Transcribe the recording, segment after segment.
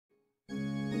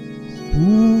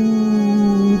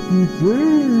Spooky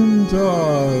game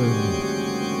time!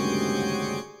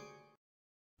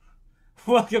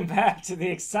 Welcome back to the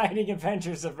exciting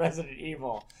adventures of Resident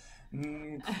Evil.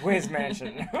 Quiz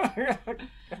Mansion.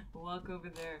 Walk over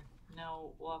there.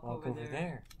 No, walk Walk over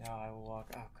there. No, I will walk.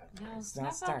 Oh, good. No, It's snuff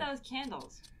not out start. those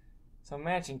candles. So,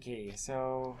 mansion key.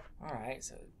 So, alright.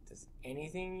 So, does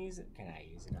anything use it? Can I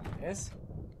use it on this?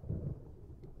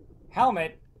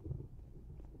 Helmet.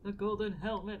 The golden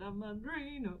helmet of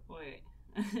Mandrino. Wait.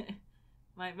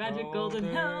 My magic golden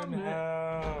helmet.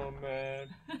 Helmet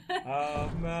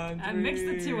of Mandrino. I mixed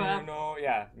the two up.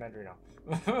 Yeah, Mandrino.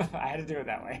 I had to do it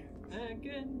that way. I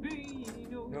can be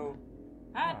No.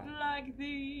 act like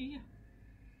thee.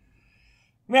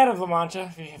 Man of La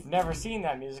Mancha, if you have never seen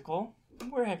that musical,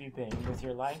 where have you been with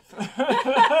your life?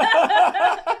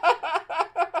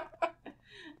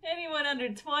 Anyone under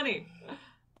 20.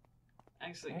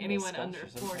 Actually, Maybe anyone the under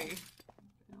sculptures 40.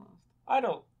 I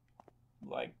don't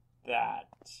like that.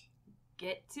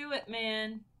 Get to it,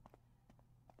 man.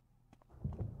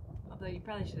 Although you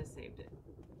probably should have saved it.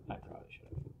 I probably should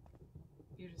have.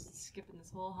 You're just skipping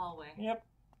this whole hallway. Yep.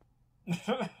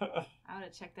 I would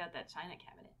have checked out that china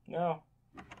cabinet. No,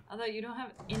 Although you don't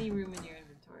have any room in your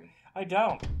inventory. I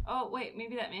don't. Oh, wait,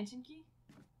 maybe that mansion key?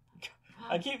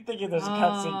 I keep thinking there's a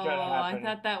cutscene going to Oh, happen. I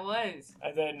thought that was.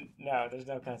 And then, no, there's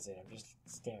no cutscene. I'm just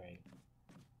staring.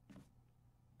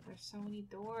 There's so many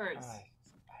doors. I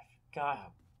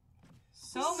forgot.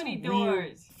 So many This is a weird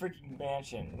doors. freaking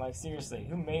mansion. Like, seriously,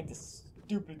 who made this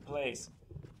stupid place?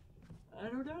 I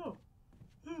don't know.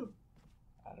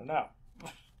 I don't know.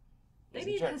 They He's a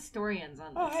need jerk. historians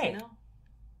on Oh, this, hey. you know?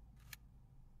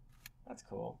 That's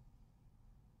cool.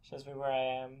 Shows me where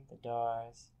I am, the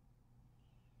doors.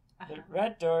 The Uh-huh.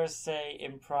 red doors say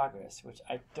in progress, which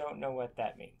I don't know what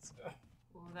that means.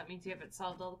 Well, that means you haven't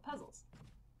solved all the puzzles.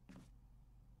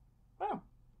 Oh.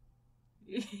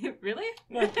 Really?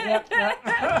 No, no, no.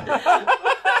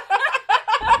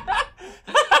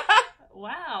 A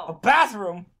Wow.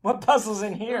 bathroom? What puzzle's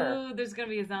in here? Ooh, there's gonna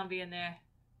be a zombie in there.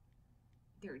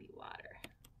 Dirty water.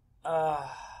 Uh,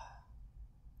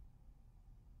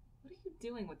 What are you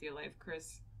doing with your life,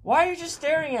 Chris? why are you just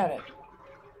staring at it?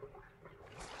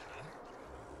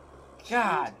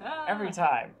 God, Ah. every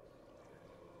time.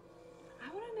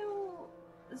 I want to know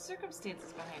the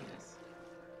circumstances behind this.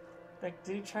 Like,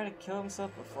 did he try to kill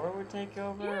himself before it would take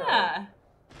over? Yeah.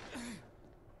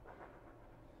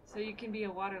 So you can be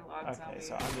a waterlogged Okay, zombie.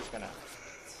 so I'm just gonna...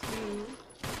 2,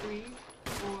 3,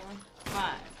 4,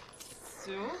 5.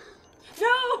 So?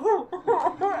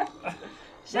 No!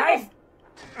 Knife!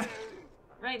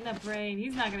 Right in the brain.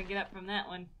 He's not gonna get up from that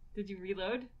one. Did you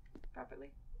reload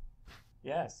properly?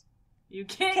 Yes. You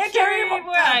can't Can't carry carry any more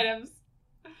more gun. items.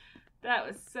 That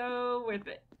was so worth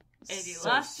it. And you So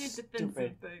lost your defensive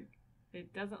stupid. thing.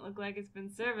 It doesn't look like it's been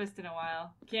serviced in a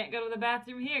while. Can't go to the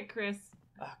bathroom here, Chris.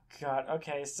 Oh, God.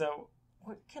 Okay, so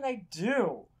what can I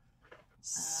do?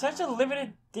 Such a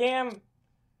limited damn...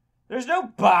 There's no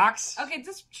box. Okay,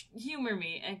 just humor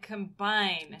me and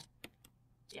combine.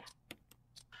 Yeah.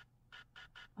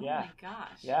 Oh Yeah. my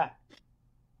gosh. Yeah.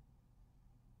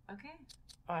 Okay.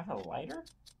 Oh, I have a lighter?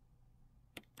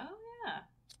 Oh yeah.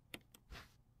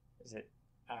 Is it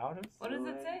out of What the does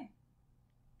it way? say?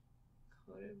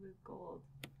 Coated with gold.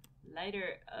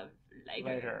 Lighter of lighter.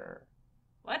 Lighter.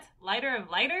 What? Lighter of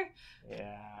lighter?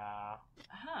 Yeah.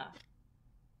 Huh.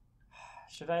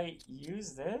 Should I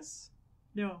use this?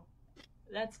 No.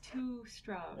 That's too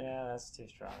strong. Yeah, that's too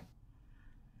strong.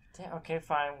 Damn, okay,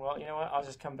 fine. Well, you know what? I'll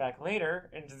just come back later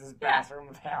into this bathroom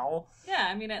of hell. Yeah,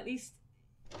 I mean, at least.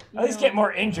 At least get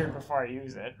more injured before I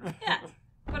use it. Yeah.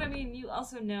 But I mean, you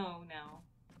also know now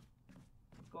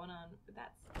what's going on with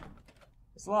that.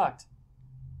 It's locked.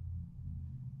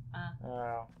 Uh,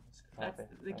 Oh. That's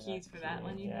the keys for that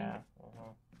one, you yeah.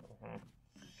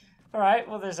 Alright,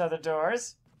 well, there's other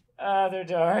doors. Other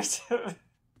doors.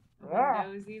 Ah.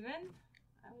 windows even.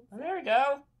 I would say. There we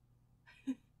go.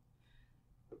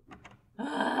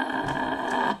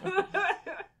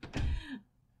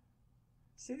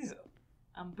 See these?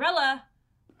 Umbrella.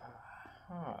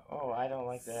 Huh. Oh, I don't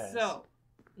like this. So,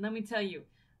 let me tell you,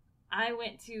 I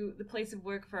went to the place of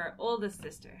work for our oldest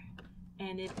sister,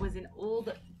 and it was an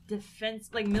old defense,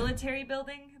 like military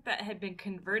building that had been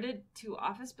converted to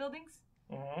office buildings,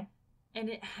 Mm-hmm. and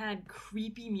it had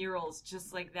creepy murals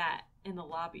just like that in the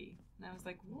lobby. And I was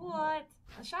like, what?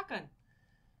 A shotgun.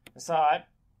 I saw it.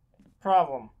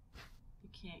 Problem. You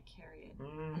can't carry it.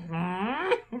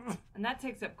 Mm-hmm. And that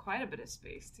takes up quite a bit of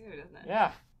space, too, doesn't it?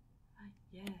 Yeah.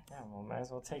 Yes. Yeah, well, might as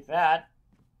well take that.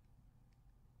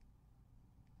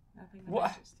 Nothing of What?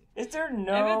 interest. Is there If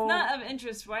no... it's not of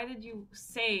interest, why did you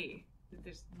say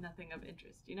there's nothing of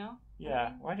interest, you know?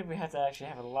 Yeah. Why did we have to actually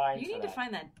have a line You for need that? to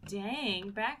find that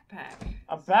dang backpack.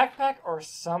 A backpack or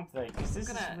something, because this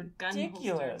is Got a gun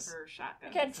ridiculous. holster for I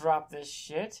shotguns. can't drop this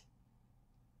shit.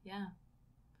 Yeah.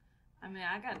 I mean,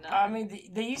 I got nothing. I mean,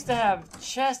 they used to have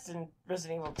chests in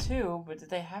Resident Evil 2, but did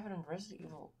they have it in Resident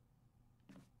Evil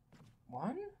 1?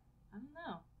 I don't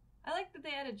know. I like that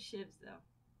they added shivs, though.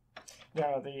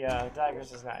 No, the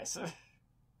daggers is nice.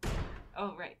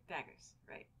 Oh, right. Daggers.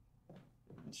 Right.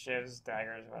 Shivs,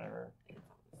 daggers, whatever. It's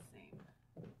all the same.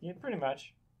 Yeah, pretty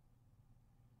much.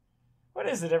 What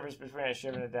is the difference between a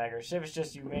shiv and a dagger? A shiv is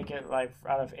just you make it like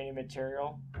out of any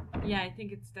material. Yeah, I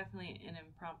think it's definitely an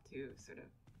impromptu sort of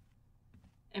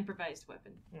improvised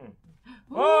weapon.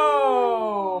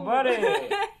 Whoa, buddy!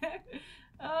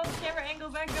 Oh, camera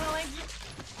angles aren't gonna like you.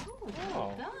 Oh,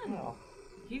 well Oh, done. well.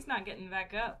 He's not getting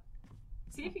back up.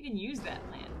 See if you can use that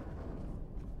land.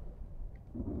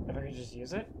 If I can just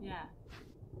use it? Yeah.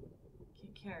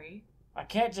 Can't carry. I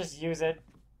can't just use it.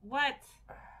 What?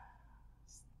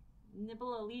 Just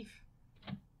nibble a leaf.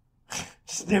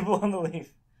 Just nibble on the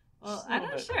leaf. Well, Just a I'm little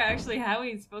not bit. sure actually how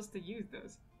he's supposed to use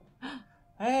those.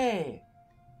 Hey!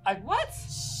 What?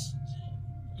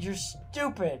 You're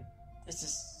stupid. This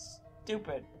is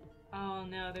stupid. Oh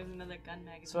no, there's another gun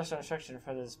magazine. Special instruction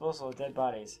for the disposal of dead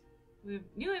bodies. We have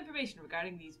new information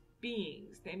regarding these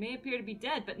beings. They may appear to be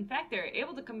dead, but in fact they are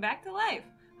able to come back to life.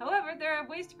 However, there are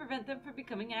ways to prevent them from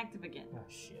becoming active again. Oh,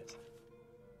 shit.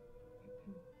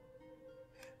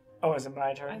 Oh, is it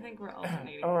my turn? I think we're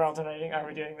alternating. Oh, we're alternating? Are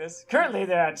we doing this? Currently,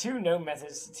 there are 2 known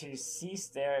methods to cease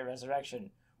their resurrection.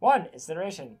 1,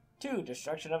 incineration. 2,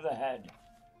 destruction of the head.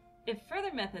 If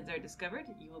further methods are discovered,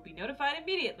 you will be notified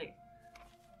immediately.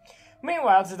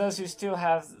 Meanwhile, to those who still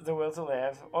have the will to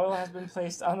live, oil has been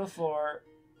placed on the floor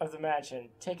of the mansion.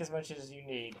 Take as much as you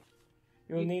need.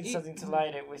 You will need something to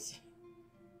light it, which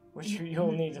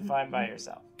you'll need to find by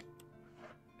yourself.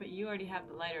 But you already have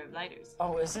the lighter of lighters.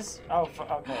 Oh, is this? Oh,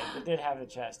 okay. It did have the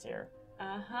chest here.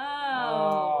 Uh-huh.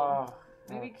 Oh,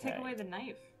 Maybe take okay. away the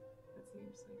knife. That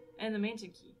seems like... And the mansion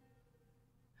key.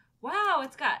 Wow,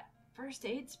 it's got first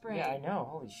aid spray. Yeah, I know.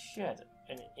 Holy shit.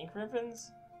 And ink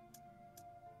ribbons?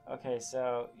 Okay,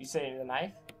 so you say the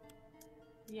knife?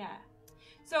 Yeah.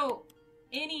 So,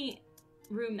 any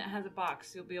room that has a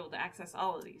box, you'll be able to access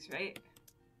all of these, right?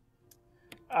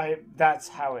 That's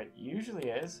how it usually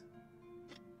is.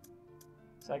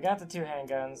 So I got the 2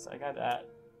 handguns. I got that.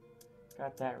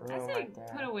 Got that I room say right there.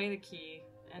 put away the key.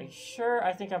 Are you And sure?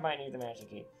 I think I might need the mansion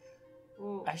key.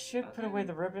 well, I should put okay. away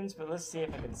the ribbons, but let's see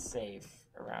if I can save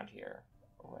around here.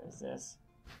 What is this?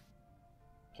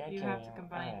 Can't You carry have to on.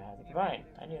 combine. I have to combine.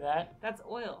 I knew that. That's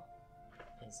oil.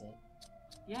 Is it?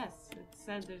 Yes, it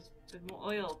said there's more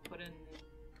oil put in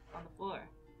on the floor,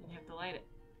 and you have to light it.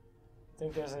 I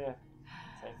think there's a...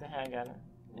 Take the handgun.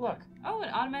 Look. Oh,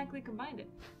 it automatically combined it.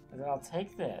 And then I'll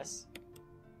take this.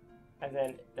 And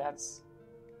then that's...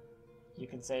 You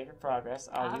can save your progress.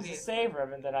 I'll use Obviously. the save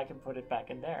ribbon, then I can put it back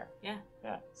in there. Yeah,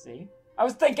 Yeah, see? I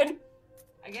was thinking!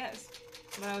 I guess.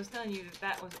 But I was telling you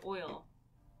that was oil.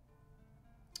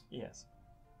 Yes.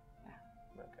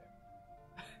 Okay.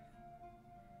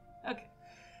 Okay.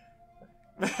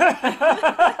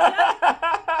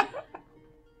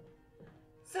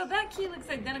 So that key looks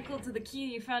identical to the key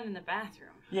you found in the bathroom.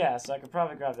 Yeah, so I could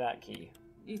probably grab that key.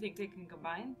 Do you think they can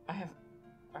combine? I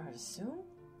would assume?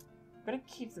 I'm gonna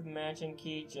keep the mansion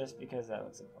key just because that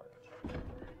looks important. I don't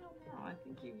know. I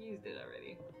think you've used it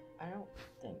already. I don't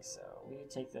think so. We need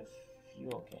to take the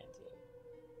fuel canteen.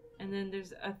 And then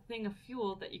there's a thing of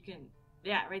fuel that you can...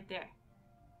 Yeah, right there.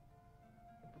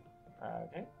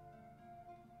 Okay.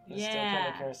 There's still plenty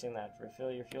of kerosene left.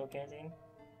 Refill your fuel canteen.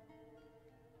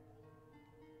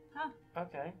 Huh.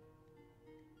 Okay.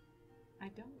 I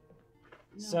don't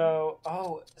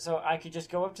know. So I could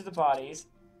just go up to the bodies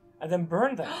and then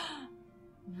burn them.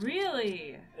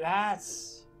 Really?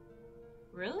 That's...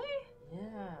 Really?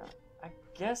 Yeah. I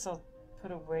guess I'll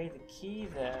put away the key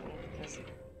then, because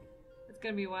It's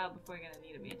gonna be a while before you're gonna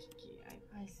need a mansion key.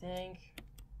 I think...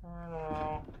 I don't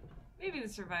know. Maybe the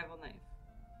survival knife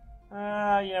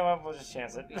You know what? We'll just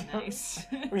chance would it. be nice.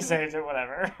 We saved it,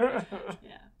 whatever.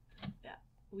 Yeah,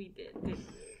 we did, didn't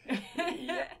we?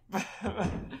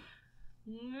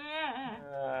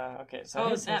 Okay, so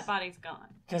Oh, that body's gone.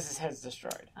 because his head's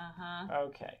destroyed. Uh-huh.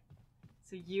 Okay.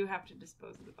 So you have to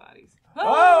dispose of the bodies.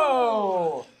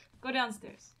 Oh! Go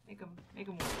downstairs. Make them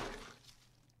work.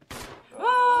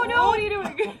 Oh, no, what are you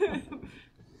doing?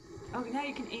 Oh, now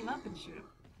you can aim up and shoot him.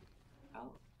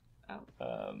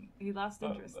 Oh. He lost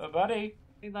interest. Buddy,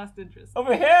 He lost interest.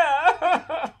 over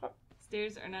here!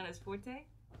 Stairs are not his forte.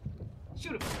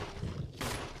 Shoot him.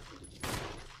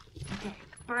 Okay.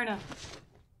 Burn him.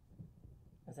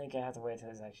 I think I have to wait till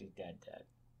he's actually dead.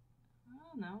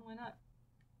 Oh, no, why not?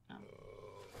 Oh.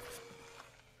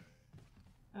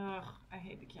 Ugh, I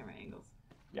hate the camera angles.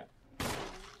 Yeah.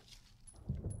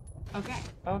 Okay.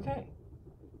 Okay.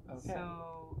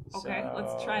 Okay,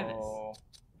 let's try this.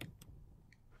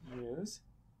 Use.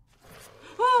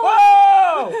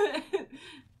 Whoa! Whoa!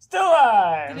 Still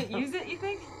alive! Did it use it, you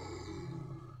think?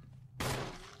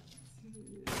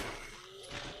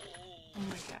 Oh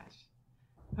my gosh.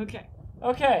 Okay.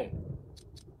 Okay.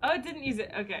 Oh, it didn't use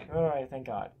it. Okay. Alright, thank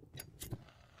God.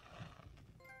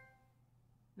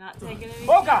 Not taking any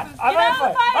Oh God! chances. I'm Get on out fire!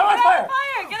 of the fire! I'm on Get fire! out of the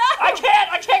fire! Get out!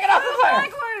 I can't get off the fire!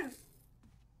 Backwards!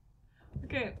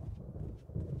 Okay.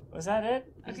 Was that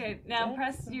it? Okay, Is now it?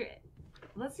 press your...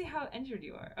 Let's see how injured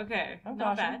you are. Okay, I'm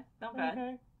not caution. bad. Not bad.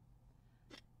 Okay.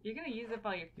 You're gonna use up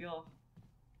all your fuel.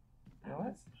 You know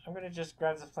what? I'm gonna just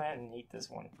grab this plant and eat this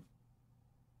one.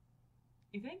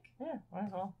 You think? Yeah, might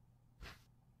as well.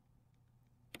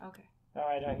 Okay. Oh,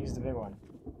 I don't use the big one.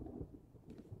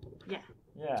 Yeah.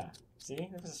 Yeah. See?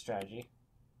 That was a strategy.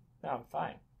 No, I'm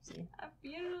fine. See? I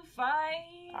feel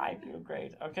fine. I feel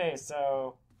great. Okay,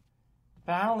 so...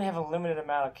 But I only have a limited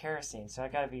amount of kerosene, so I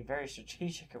gotta be very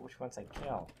strategic at which ones I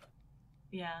kill.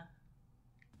 Yeah.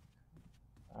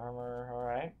 Armor,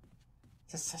 alright.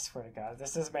 I swear to God,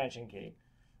 this is mansion key.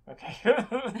 Okay.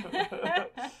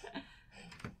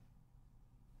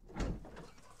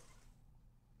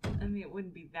 I mean, it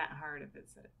wouldn't be that hard if it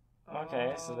said...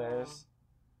 Okay, so there's...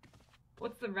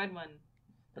 What's the red one?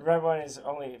 The red one is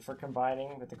only for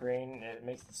combining with the green. It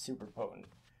makes it super potent.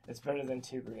 It's better than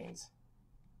 2 greens.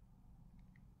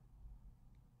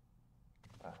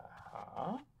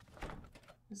 Uh-huh.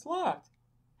 It's locked.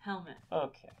 Helmet.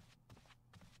 Okay.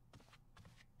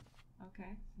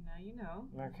 Okay, so now you know.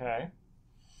 Okay.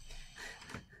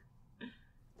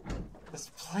 This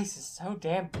place is so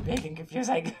damn big and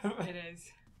confusing. It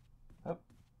is. Hup.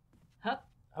 Hup.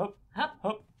 Hup. Hup.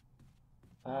 Hup.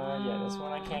 Yeah, this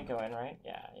one I can't go in, right?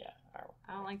 Yeah.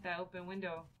 I don't like that open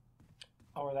window.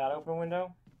 Or that open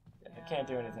window? Yeah. I can't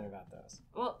do anything about those.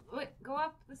 Well, wait, go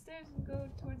up the stairs and go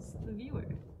towards the viewer.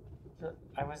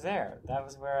 I was there. That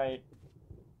was where I...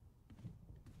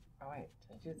 Oh, wait.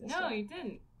 Did I do this? No, you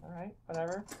didn't. Alright,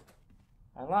 whatever.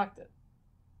 I locked it.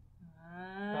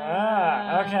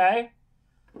 Okay.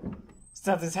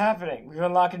 Stuff is happening. We're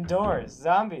unlocking doors.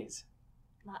 Zombies.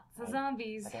 Lots of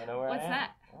zombies. I don't know where What's I am.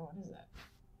 that? Oh, what is that?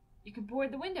 You can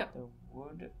board the window.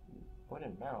 The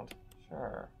wooden mount.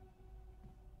 Sure.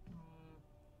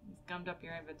 It's gummed up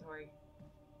your inventory.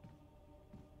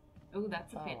 Oh,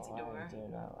 that's a fancy door. I do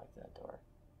not like that door.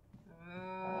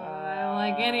 I don't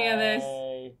like any of this.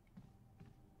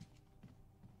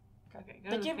 Okay, go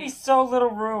They to give the me so little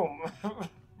room. I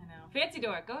know. Fancy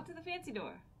door. Go to the fancy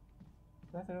door.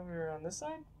 Nothing over here on this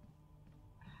side?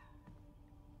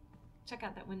 Check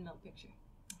out that windmill picture.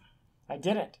 I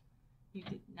didn't. You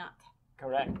did not.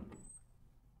 Correct.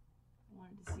 I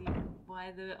wanted to see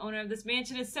why the owner of this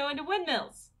mansion is so into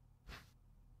windmills.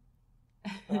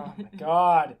 Oh my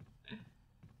God.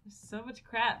 There's so much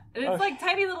crap. And it's like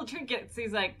tiny little trinkets.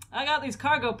 He's like, I got these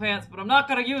cargo pants, but I'm not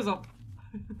going to use them.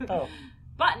 Oh.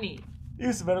 Botany.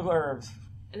 Use of medical herbs.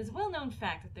 It is a well-known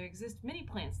fact that there exist many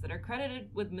plants that are credited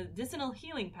with medicinal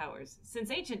healing powers. Since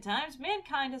ancient times,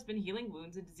 mankind has been healing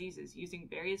wounds and diseases using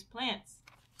various plants.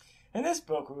 In this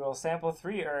book, we will sample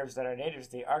 3 herbs that are native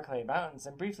to the Arklay Mountains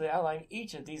and briefly outline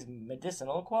each of these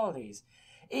medicinal qualities.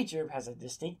 Each herb has a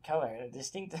distinct color and a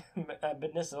distinct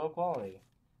medicinal quality.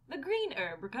 The green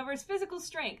herb recovers physical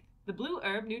strength. The blue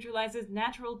herb neutralizes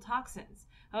natural toxins.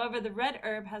 However, the red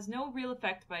herb has no real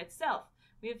effect by itself.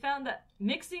 We have found that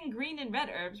mixing green and red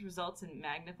herbs results in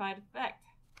magnified effect.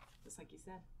 Just like you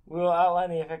said. We will outline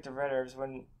the effect of red herbs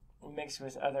when mixed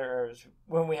with other herbs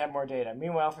when we have more data.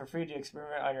 Meanwhile, feel free to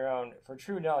experiment on your own, for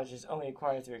true knowledge is only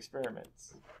acquired through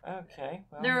experiments. Okay,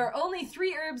 well... There are only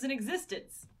 3 herbs in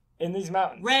existence. In these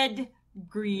mountains. Red,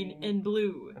 green, and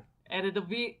blue. And it'll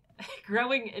be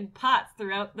growing in pots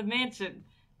throughout the mansion.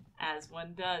 As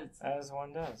one does. As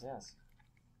one does, yes.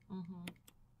 Mm-hmm.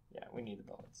 Yeah, we need the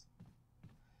bullets.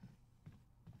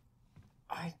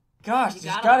 Gosh, You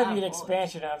there's got gotta a lot be an of bullets.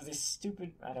 expansion of these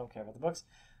stupid... I don't care about the books.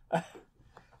 There's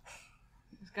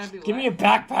gotta be Give what? me a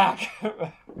backpack!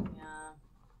 Yeah.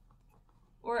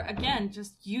 Or, again,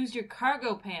 just use your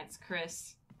cargo pants,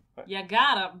 Chris. What? You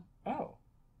got 'em. Oh.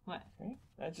 What? Okay.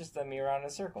 That just led me around in a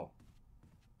circle.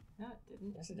 No, it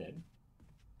didn't. Yes, it did.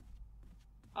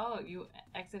 Oh, you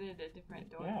exited a different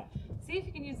door? Yeah. See if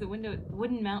you can use the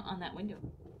wooden mount on that window.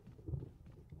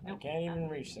 I can't even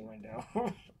reach the window.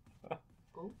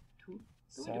 Go to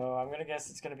the So window. I'm gonna guess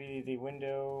it's gonna be the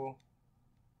window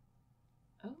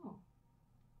Oh.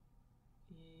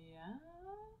 Yeah?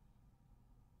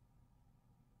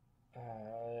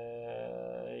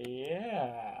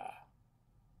 Yeah.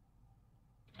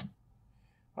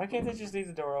 Why can't they just leave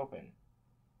the door open?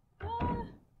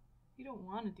 You don't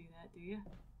want to do that, do you?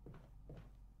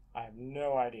 I have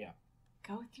no idea.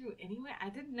 Go through anyway? I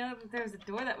didn't know that there was a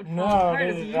door that would fall No, apart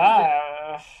if neither you did used it.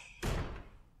 I.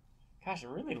 Gosh, it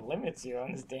really limits you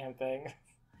on this damn thing.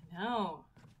 I know.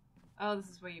 Oh, this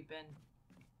is where you've been.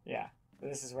 Yeah,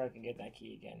 this is where I can get that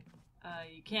key again.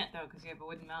 You can't though, because you have a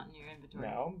wooden mount in your inventory.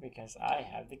 No, because I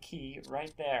have the key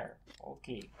right there. Old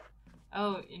key.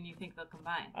 Oh, and you think they'll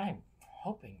combine? I'm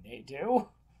hoping they do.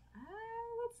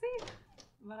 Let's see.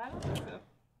 But I don't think so.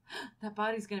 That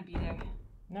body's gonna be there.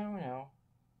 No.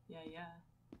 Yeah.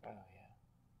 Oh,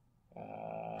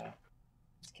 yeah.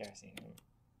 It's kerosene.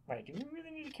 Wait, do we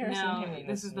really need a kerosene? No, in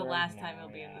this is the room? last time No,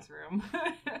 it'll be yeah. in this room.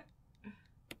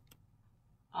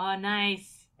 Oh,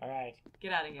 nice. Alright.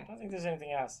 Get out of I here. don't think there's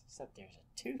anything else, except there's a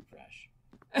toothbrush.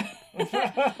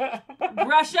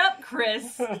 Brush up,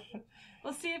 Chris.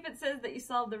 We'll see if it says that you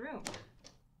solved the room.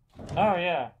 Oh,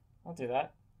 yeah. I'll do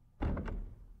that.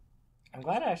 I'm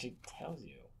glad it actually tells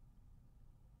you.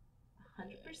 100%.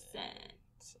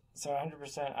 So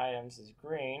 100% items is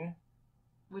green.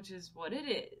 Which is what it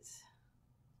is.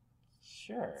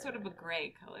 Sure. Sort of a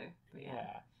gray color. But yeah.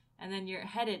 Yeah. And then you're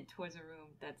headed towards a room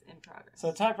that's in progress. So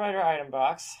the typewriter item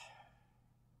box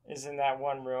is in that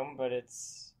one room, but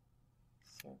it's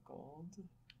circled.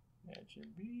 That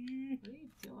should be. What are you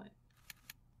doing?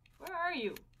 Where are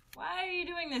you? Why are you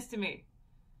doing this to me?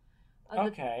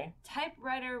 Okay. The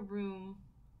typewriter room.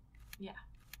 Yeah.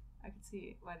 I can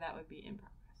see why that would be in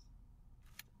progress.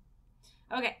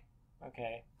 Okay.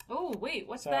 Okay. Oh, wait.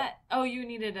 What's So- that? Oh, you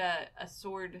needed a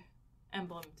sword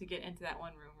emblem to get into that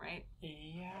one room, right?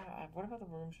 Yeah. What about the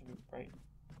rooms from right?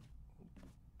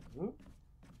 Whoop.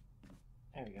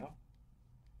 There we go.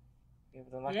 Give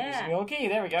it the lucky Yeah. using the old key.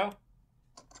 There we go.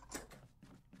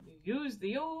 You use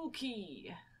the old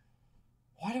key.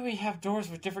 Why do we have doors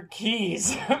with different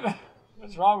keys?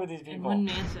 What's wrong with these In people? one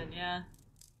mansion, yeah.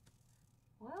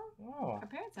 Well, Oh. our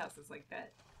parents' house is like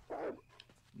that.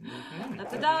 Mhm.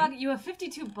 That's a dog. You have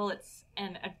 52 bullets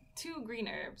and 2 green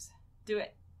herbs. Do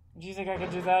it. Do you think I could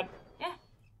do that? Yeah.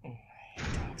 I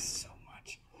hate dogs so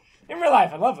much. In real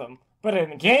life, I love them. But in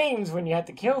the games, when you have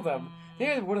to kill them,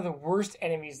 they're one of the worst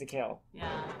enemies to kill.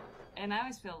 Yeah. And I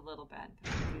always feel a little bad.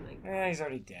 Like, He's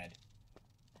already dead.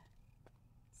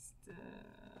 just,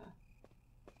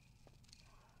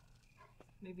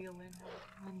 maybe you'll learn how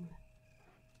to run.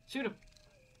 Shoot him.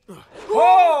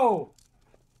 Whoa!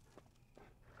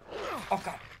 Oh,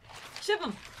 God. Ship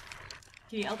him.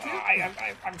 Can you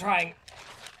L2? I'm trying.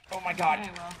 Oh, my God.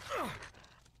 Okay, well.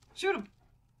 Shoot him.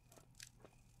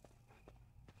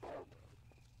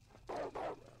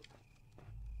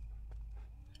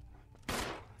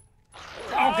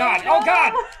 Oh, God. Oh,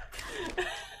 God.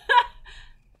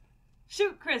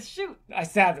 Shoot, Chris, shoot. I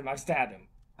stabbed him.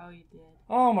 Oh, you did.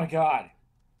 Oh, my God.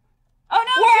 Oh,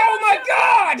 no. Whoa, my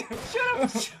God! Shoot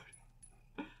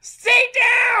him. Stay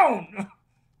down!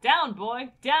 Down, boy.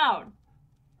 Down.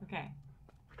 Okay.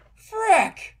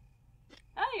 Frick!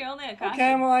 Oh, you're only at caution.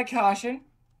 Okay, well, I caution.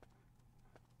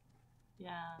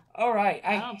 Yeah. Alright,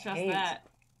 I don't trust hate... that.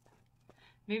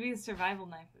 Maybe the survival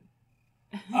knife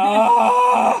would.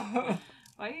 Oh!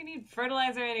 Why do you need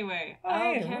fertilizer anyway?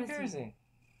 Kerosene.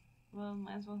 Well,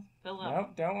 might as well fill up.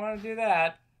 Nope, don't want to do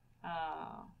that.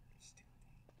 Oh.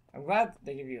 I'm glad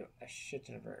they give you a shit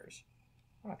ton of herbs.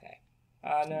 Okay.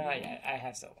 No, not yet. I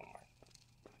have still one more.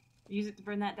 Use it to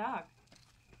burn that dog.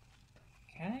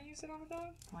 Can I use it on the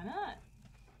dog? Why not?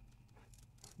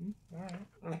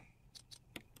 Alright.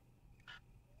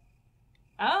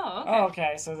 Oh, okay. Oh,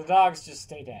 okay, so the dogs just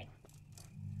stay dead.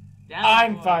 Down,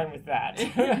 I'm boy. fine with that.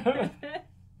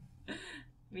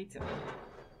 Me too.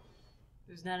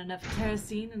 There's not enough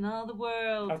kerosene in all the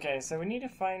world. Okay, so we need to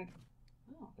find...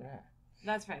 Oh, Yeah.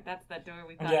 that's right. That's that door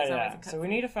we thought Yeah, was always yeah. a So we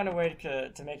need to find a way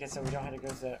to make it so we don't have to go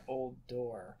to that old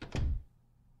door.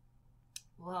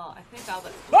 Well, I think I'll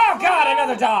let... Oh, God,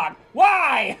 another dog!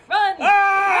 Why? Run!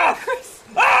 Ah! Chris!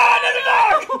 Ah, another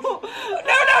dog!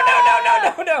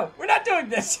 No! We're not doing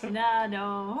this.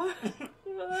 No.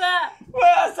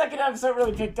 Well, second episode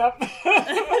really picked up.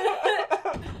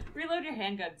 Reload your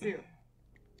handgun, too.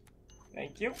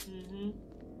 Thank you. Mm-hmm.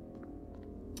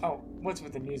 Oh, what's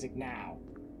with the music now?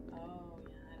 Oh,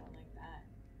 yeah, I don't like that.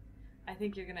 I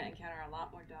think you're gonna encounter a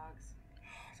lot more dogs.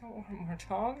 I don't want more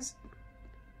dogs.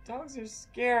 Dogs are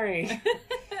scary.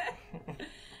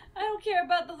 I don't care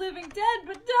about the living dead,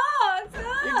 but dogs!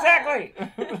 Ah! Exactly.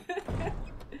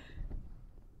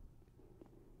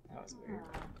 That was weird.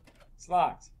 It's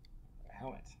locked.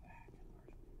 Helmet.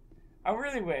 I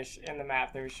really wish in the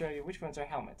map they would show you which ones are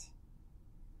helmets.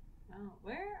 Oh,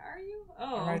 where are you?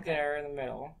 Oh, I'm right there in the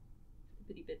middle.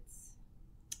 Bitty bits.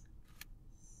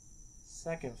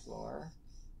 Second floor.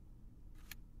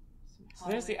 Some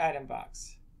So there's the hallways. item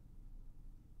box.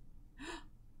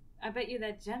 I bet you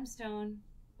that gemstone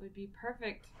would be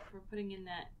perfect for putting in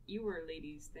that Ewer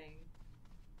ladies thing.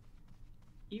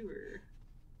 Ewer.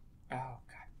 Oh,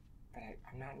 God. But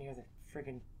I'm not near the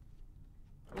friggin'...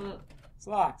 Well, It's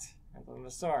locked. Emblem of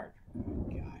the sword. Oh,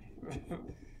 God.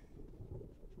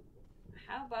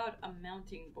 how about a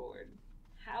mounting board?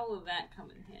 How will that come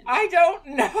in handy? I don't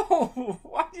know!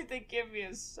 Why did they give me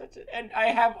such a... And I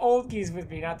have old keys with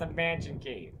me, not the mansion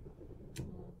key.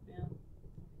 Yeah.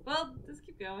 Well, just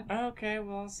keep going. Okay,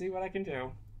 well, I'll see what I can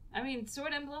do. I mean,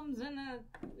 sword emblems and the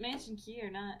mansion key are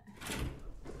not...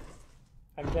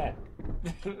 I'm dead.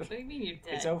 What do you mean you're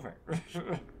dead? It's over.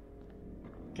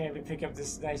 Can't even pick up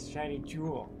this nice shiny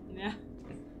jewel. Yeah.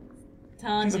 Because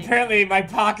Taunting. apparently my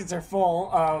pockets are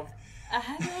full of...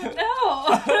 I don't know.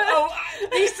 Oh,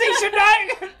 these things should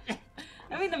not...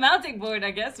 I mean, the mounting board,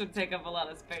 I guess, would take up a lot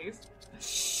of space.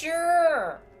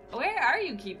 Sure. Where are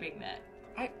you keeping that?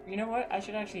 You know what? I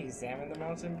should actually examine the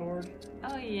mountain board.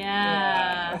 Oh,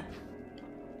 yeah.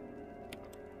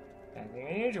 Nothing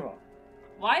unusual.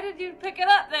 Why did you pick it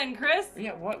up then, Chris?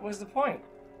 Yeah, what was the point?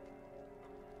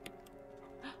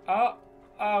 Oh,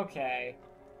 okay.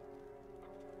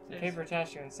 The paper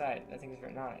attached to you inside. Nothing is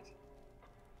written on it.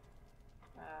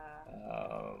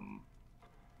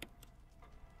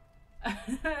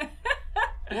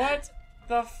 What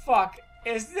the fuck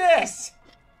is this?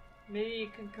 Maybe you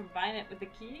can combine it with the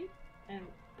key and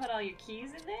put all your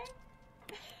keys in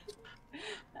there?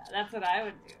 That's what I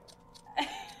would do.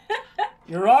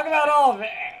 You're wrong about all of it.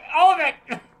 All of it!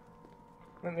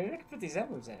 Well, maybe I can put these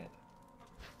emblems in it.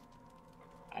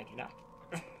 I do not.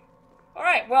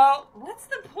 Alright, well... What's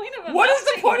the point of a What is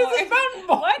the mounting point of board? this mountain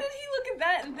board? Why did he look at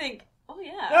that and think, oh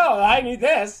yeah, No, I need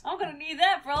this. I'm gonna need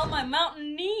that for all my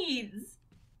mountain needs?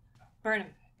 Burn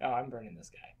him. Oh, I'm burning this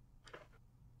guy.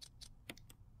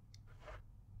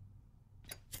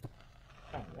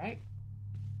 Alright.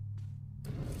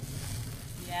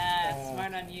 Yeah,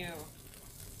 smart on you.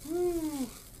 Woo.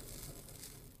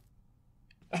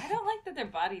 I don't like that their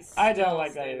bodies I don't still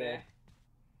like that stay either. there.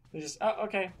 They're just... Oh,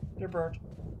 okay. They're burnt.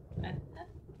 I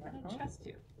don't trust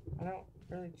you. I don't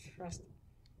really trust...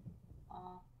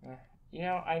 Aw. You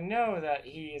know, I know that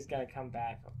he is going to come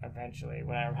back eventually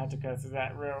when I have to go through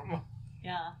that room.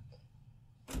 Yeah.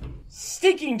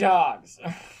 Stinking dogs!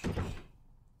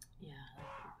 Yeah.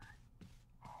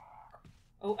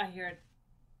 Oh, I hear it.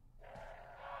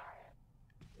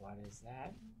 What is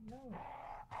that? No.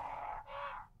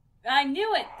 I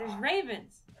knew it! There's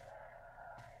ravens.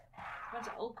 A bunch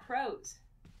of old crows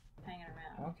hanging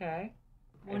around. Okay.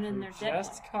 One if in we their dead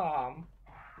just calm,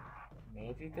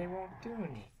 maybe they won't do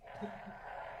anything.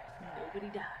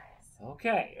 Nobody dies.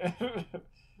 Okay.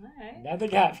 Alright.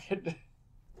 Nothing happened.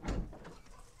 I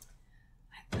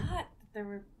thought that there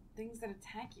were things that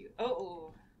attack you.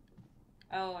 Oh,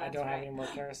 that's I don't right. have any more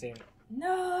kerosene.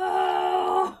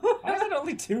 No! Why is it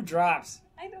only 2 drops?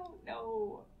 I don't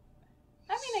know.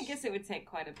 I mean, I guess it would take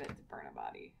quite a bit to burn a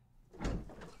body.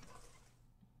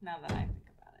 Now that I think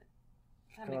about it.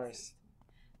 That Of makes course. sense.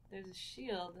 There's a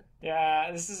shield.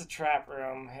 Yeah, this is a trap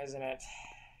room, isn't it?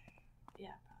 Yeah,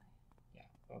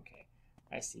 Yeah, okay.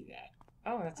 I see that.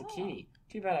 Oh, that's a key.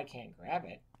 Too bad I can't grab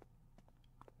it.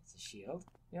 That's a shield.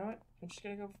 You know what? I'm just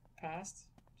gonna go past.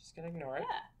 Just gonna ignore it.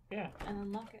 Yeah. Yeah. And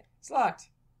unlock it. It's locked.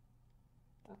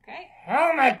 Okay.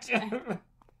 Helmet!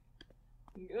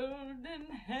 Golden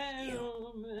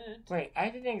helmet. Wait, I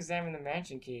didn't examine the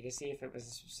mansion key to see if it was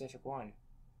a specific one.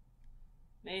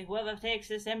 May whoever takes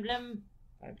this emblem.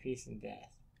 Find peace and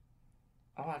death.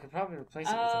 Oh, I could probably replace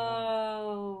it with another.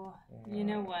 Oh, you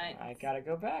know what? I gotta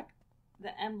go back.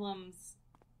 The emblems.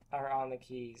 Are on the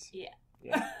keys. Yeah.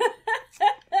 Yeah.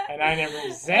 And I never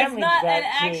examined It's not that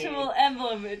an key. actual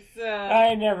emblem. It's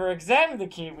I never examined the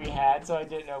key we had, so I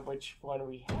didn't know which one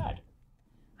we had.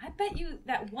 I bet you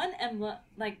that one emblem,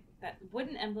 like that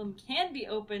wooden emblem, can be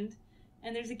opened,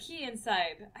 and there's a key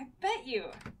inside. I bet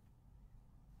you.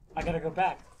 I gotta go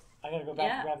back. I gotta go back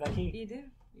Yeah. and grab that key. You do.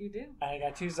 You do. I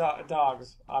got 2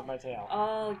 dogs on my tail.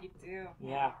 Oh, you do.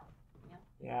 Yeah. Yeah.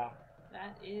 Yeah.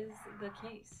 That is the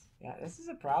case. Yeah, this is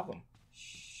a problem.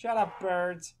 Shut up,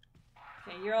 birds.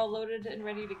 Okay, you're all loaded and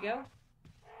ready to go?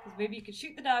 Because maybe you could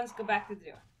shoot the dogs, go back to the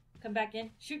door. Come back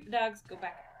in, shoot the dogs, go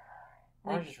back.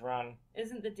 Or Like, just run.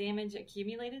 isn't the damage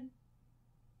accumulated?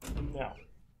 No,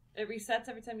 It resets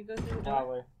every time you go through the door?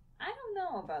 probably. I don't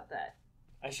know about that.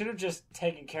 I should have just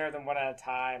taken care of them one at a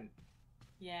time.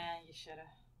 Yeah, you should have.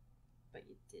 But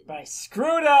you didn't. But I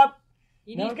screwed up!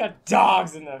 You Now need, we've got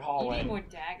dogs in the you hallway. need more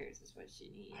daggers is what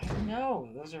you need. I know.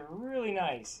 Those are really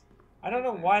nice. I don't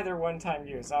know why they're one-time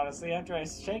use, honestly. After I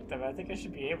shake them, I think I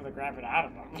should be able to grab it out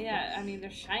of them. Yeah, I mean, they're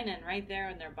shining right there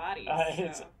in their bodies.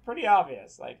 It's so. pretty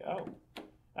obvious. Like, oh.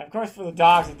 Of course, for the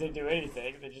dogs, it didn't do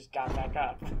anything. They just got back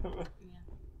up. Yeah.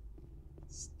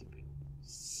 Stupid.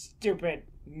 Stupid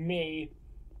me.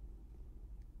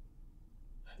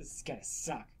 This is gonna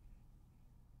suck.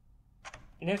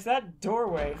 And if that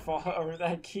doorway or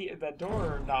that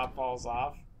door knob falls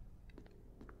off,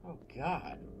 oh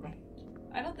god.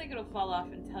 I don't think it'll fall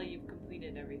off until you've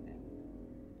completed everything.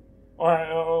 Or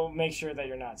it'll make sure that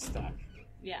you're not stuck.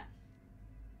 Yeah.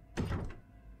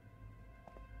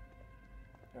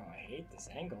 Oh, I hate this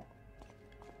angle.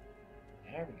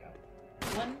 There we go.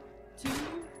 1, 2,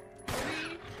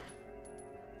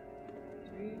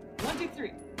 3. 1, 2,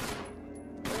 3.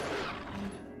 I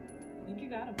think you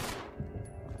got him.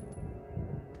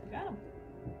 You got him.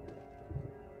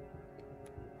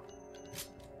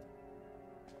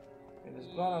 There's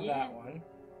blood on that one.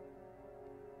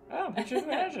 Oh, picture of the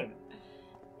mansion.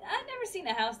 I've never seen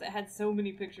a house that had so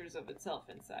many pictures of itself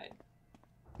inside.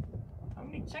 How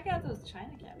many? Check out those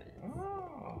china cabinets.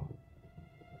 Oh.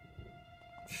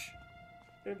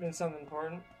 Could have been something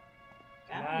important.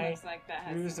 That Can one I looks like that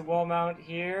has use the some... wall mount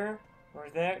here or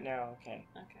there? No, okay.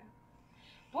 Okay.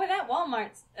 Boy, that wall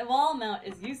mount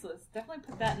is useless. Definitely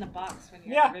put that in the box when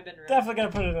you're in Yeah, the ribbon room. definitely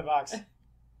gotta put it in the box.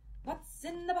 What's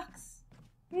in the box?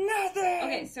 Nothing!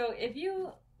 Okay, so if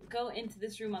you go into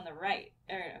this room on the right,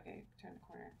 okay, turn the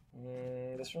corner.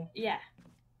 This one? Yeah.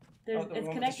 The It's one with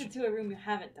the connected to a room you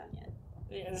haven't done yet.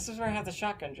 Yeah, this is where I have the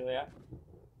shotgun, Julia.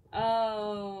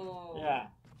 Oh. Yeah.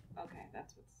 Okay,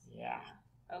 that's what's... Yeah.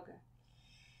 Okay.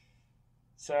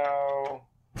 So,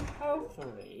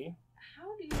 hopefully...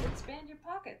 How do you expand your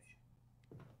pockets?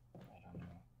 I don't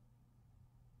know.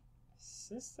 Is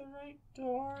this the right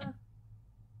door?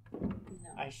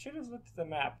 No. I should have looked at the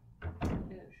map.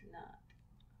 It's not.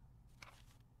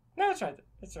 No, it's right.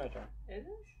 It's the right door. Is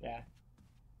it? Yeah.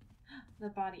 The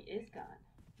body is gone.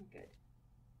 Good.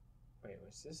 Wait,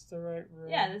 was this the right room?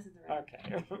 Yeah, this is the right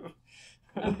Okay.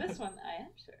 Of this one, I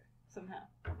am sure. Somehow.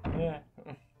 Yeah.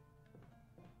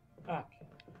 Okay.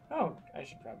 Oh, I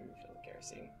should probably refill the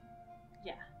kerosene.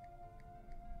 Yeah.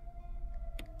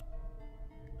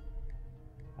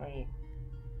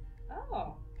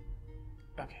 Oh.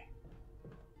 Okay.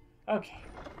 Okay.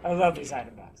 I love these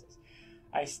item boxes.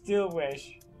 I still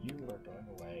wish you were going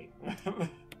away.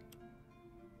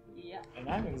 Yeah. And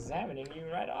I'm examining you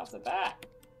right off the bat.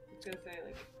 I was gonna say,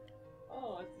 like,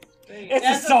 oh, it's a spade. It's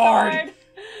That's a sword!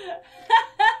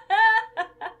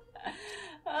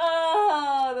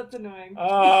 Oh, that's annoying.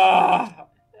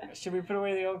 Should we put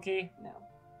away the old key? No.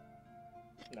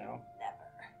 No? Never.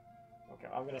 Okay,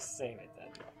 I'm gonna save it then.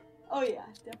 Oh, yeah.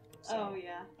 So, oh,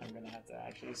 yeah. I'm gonna have to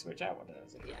actually switch out one of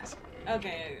those. Yeah.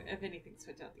 Okay, if anything,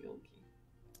 switch out the old key.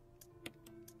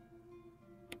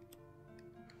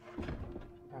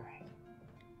 Alright.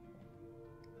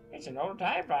 It's an old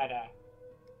typewriter.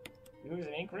 Use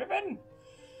an ink ribbon?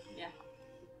 Yeah.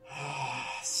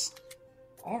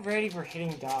 Already we're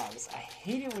hitting dogs. I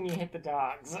hate it when you hit the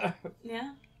dogs.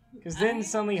 Yeah? Because then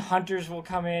suddenly hunters will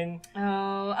come in.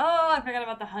 Oh, I forgot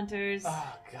about the hunters.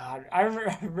 Oh, God. I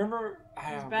remember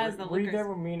As bad as the were you lookers. there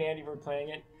when me and Andy were playing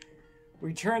it?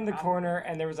 We turned the corner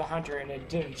and there was a hunter and it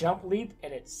did a jump leap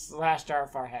and it slashed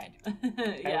off our head.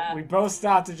 Yeah. And we both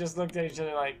stopped and just looked at each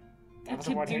other like, that was a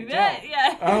Can one-hit do that? kill.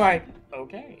 Yeah. I'm like,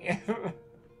 okay.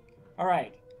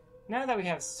 Alright. Now that we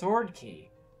have sword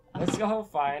key, let's go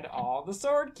find all the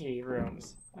sword key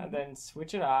rooms. And then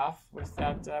switch it off with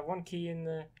that one key in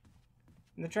the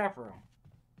trap room.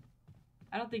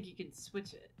 I don't think you can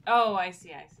switch it. Oh, I see.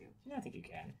 Yeah, I think you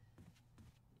can.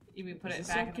 You mean put Is it this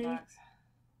back in the okay? box?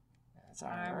 That's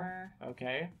armor. Armor.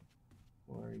 Okay.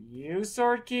 Were you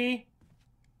sword key?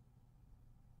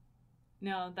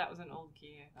 No, that was an old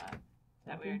key, I thought.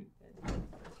 That we already did.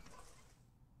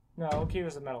 No, old key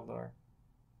was a metal door.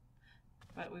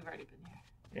 But we've already been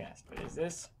here. Yes, but is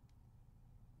this?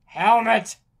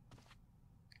 Helmet!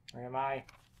 Where am I?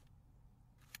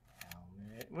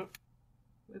 Helmet. Whoop.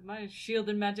 With my shield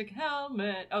and magic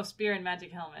helmet. Oh, spear and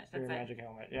magic helmet. Spear That's it. magic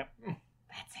helmet, yep.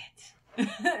 That's it.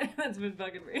 That's been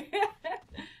bugging me.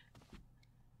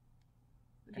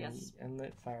 Yes. And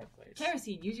lit fireplace.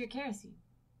 Kerosene. Use your kerosene.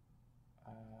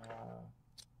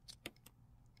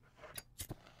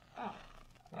 Oh.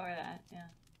 Or that, yeah.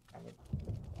 I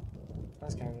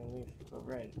was kind of gonna leave the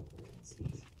red.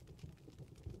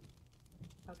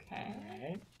 Okay.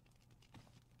 Alright.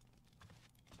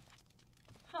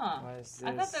 Huh. What is this?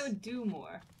 I thought that would do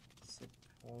more.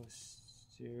 Supposed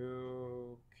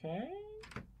to... Okay.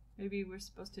 Maybe we're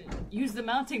supposed to use the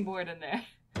mounting board in there.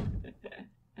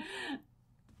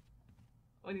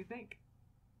 What do you think?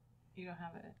 You don't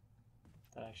have it.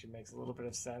 That actually makes a little bit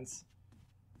of sense.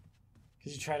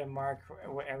 Because you try to mark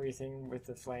everything with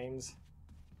the flames.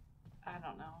 I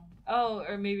don't know. Oh,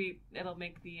 or maybe it'll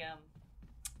make the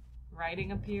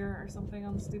writing appear or something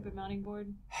on the stupid mounting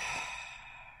board.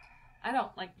 I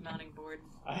don't like the mounting board.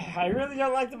 I really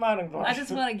don't like the mounting board. I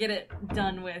just want to get it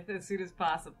done with as soon as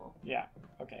possible. Yeah,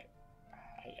 okay.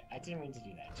 I didn't mean to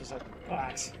do that. Just open the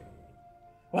box.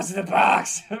 What's in the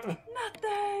box?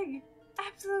 Nothing!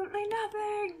 Absolutely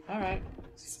nothing! Alright.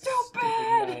 Stupid!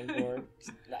 mounting board.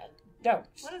 No.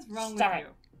 What is wrong Stop with it.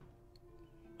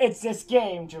 you? It's this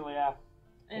game, Julia.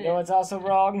 You know what's also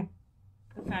wrong?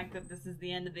 The fact that this is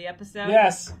the end of the episode?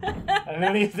 Yes.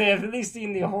 They have at least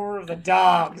seen the horror of the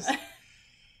dogs.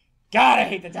 God, I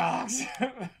hate the dogs.